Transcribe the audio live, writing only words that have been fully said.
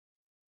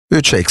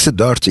3 eksi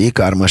 4i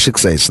karmaşık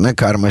sayısını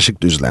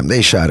karmaşık düzlemde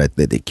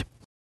işaretledik.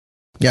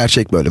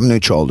 Gerçek bölümün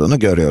 3 olduğunu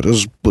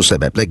görüyoruz. Bu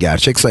sebeple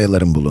gerçek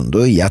sayıların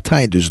bulunduğu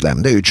yatay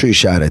düzlemde 3'ü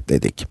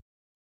işaretledik.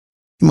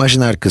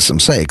 İmajiner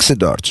kısımsa eksi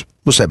 4.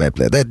 Bu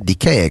sebeple de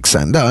dikey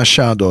eksende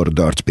aşağı doğru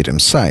 4 birim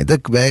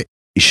saydık ve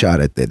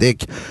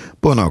işaretledik.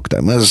 Bu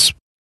noktamız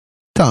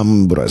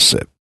tam burası.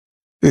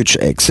 3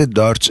 eksi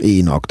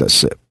 4i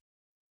noktası.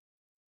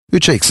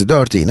 3 eksi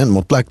 4i'nin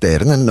mutlak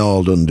değerinin ne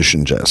olduğunu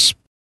düşüneceğiz.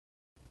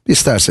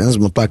 İsterseniz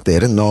mutlak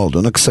değerin ne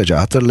olduğunu kısaca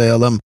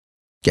hatırlayalım.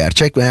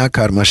 Gerçek veya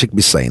karmaşık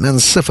bir sayının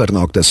sıfır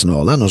noktasına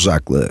olan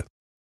uzaklığı.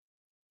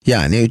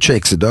 Yani 3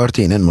 eksi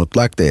 4i'nin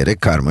mutlak değeri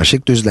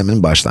karmaşık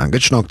düzlemin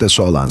başlangıç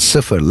noktası olan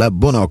 0 ile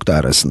bu nokta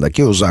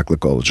arasındaki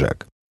uzaklık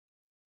olacak.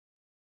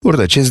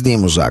 Burada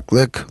çizdiğim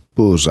uzaklık,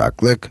 bu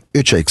uzaklık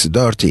 3 eksi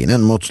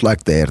 4i'nin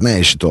mutlak değerine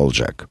eşit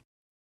olacak.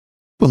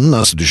 Bunu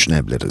nasıl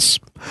düşünebiliriz?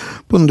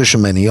 Bunu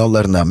düşünmenin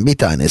yollarından bir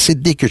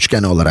tanesi dik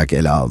üçgen olarak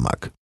ele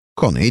almak.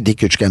 Konuyu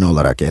dik üçgen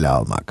olarak ele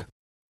almak.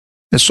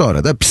 Ve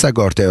sonra da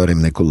Pisagor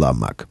teoremini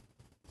kullanmak.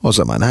 O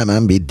zaman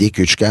hemen bir dik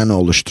üçgen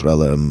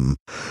oluşturalım.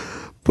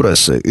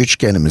 Burası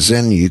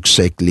üçgenimizin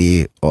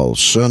yüksekliği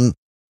olsun.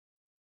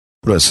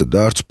 Burası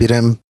 4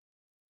 birim.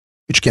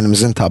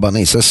 Üçgenimizin tabanı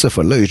ise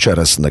 0 ile 3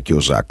 arasındaki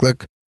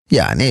uzaklık,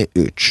 yani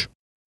 3.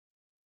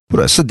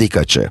 Burası dik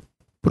açı.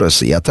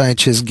 Burası yatay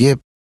çizgi,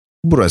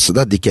 burası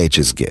da dikey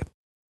çizgi.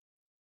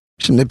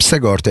 Şimdi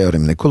Pisagor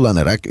teoremini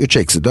kullanarak 3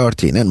 eksi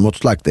 4i'nin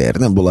mutlak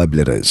değerini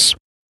bulabiliriz.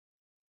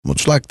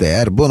 Mutlak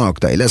değer bu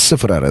nokta ile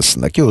 0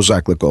 arasındaki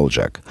uzaklık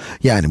olacak.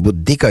 Yani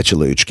bu dik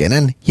açılı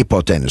üçgenin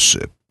hipotenüsü.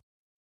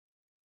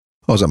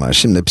 O zaman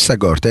şimdi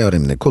Pisagor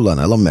teoremini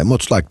kullanalım ve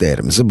mutlak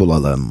değerimizi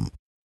bulalım.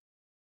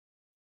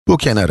 Bu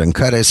kenarın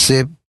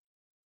karesi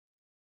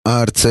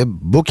artı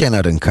bu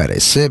kenarın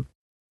karesi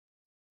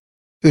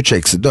 3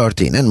 eksi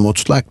 4i'nin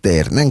mutlak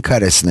değerinin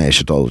karesine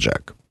eşit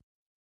olacak.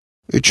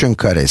 3'ün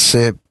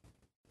karesi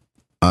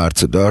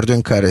artı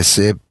 4'ün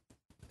karesi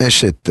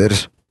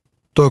eşittir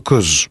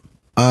 9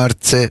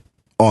 artı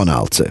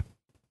 16.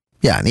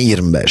 Yani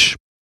 25.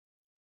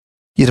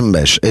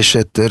 25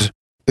 eşittir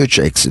 3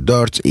 eksi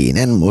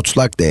 4i'nin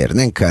mutlak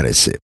değerinin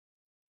karesi.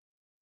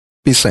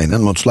 Bir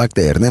sayının mutlak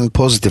değerinin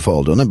pozitif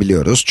olduğunu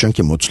biliyoruz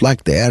çünkü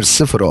mutlak değer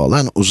 0'a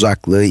olan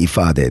uzaklığı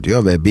ifade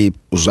ediyor ve bir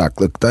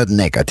uzaklıkta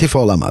negatif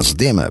olamaz,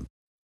 değil mi?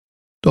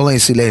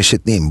 Dolayısıyla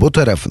eşitliğin bu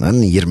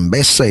tarafının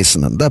 25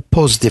 sayısının da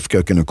pozitif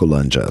kökünü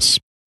kullanacağız.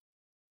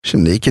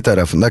 Şimdi iki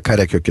tarafında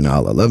karekökünü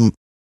alalım.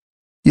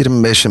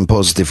 25'in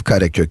pozitif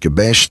karekökü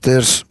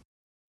 5'tir.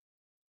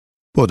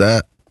 Bu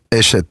da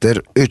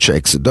eşittir 3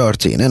 eksi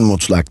 4i'nin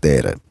mutlak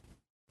değeri.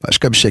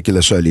 Başka bir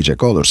şekilde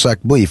söyleyecek olursak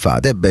bu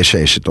ifade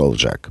 5'e eşit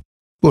olacak.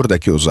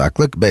 Buradaki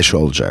uzaklık 5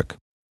 olacak.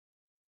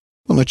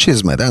 Bunu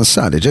çizmeden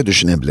sadece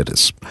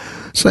düşünebiliriz.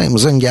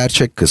 Sayımızın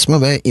gerçek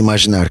kısmı ve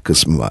imajiner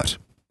kısmı var.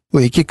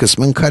 Bu iki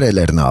kısmın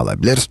karelerini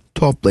alabilir,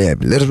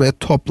 toplayabilir ve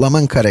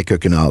toplamın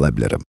karekökünü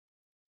alabilirim.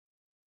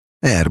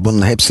 Eğer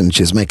bunun hepsini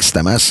çizmek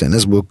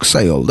istemezseniz bu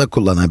kısa yolu da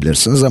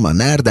kullanabilirsiniz ama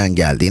nereden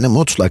geldiğini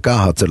mutlaka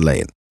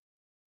hatırlayın.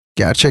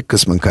 Gerçek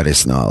kısmın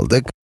karesini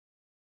aldık,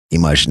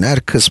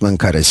 imajiner kısmın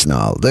karesini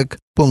aldık,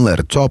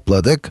 bunları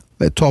topladık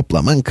ve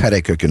toplamın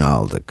karekökünü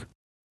aldık.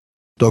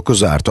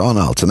 9 artı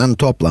 16'nın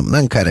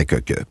toplamının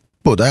karekökü.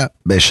 Bu da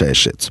 5'e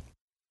eşit.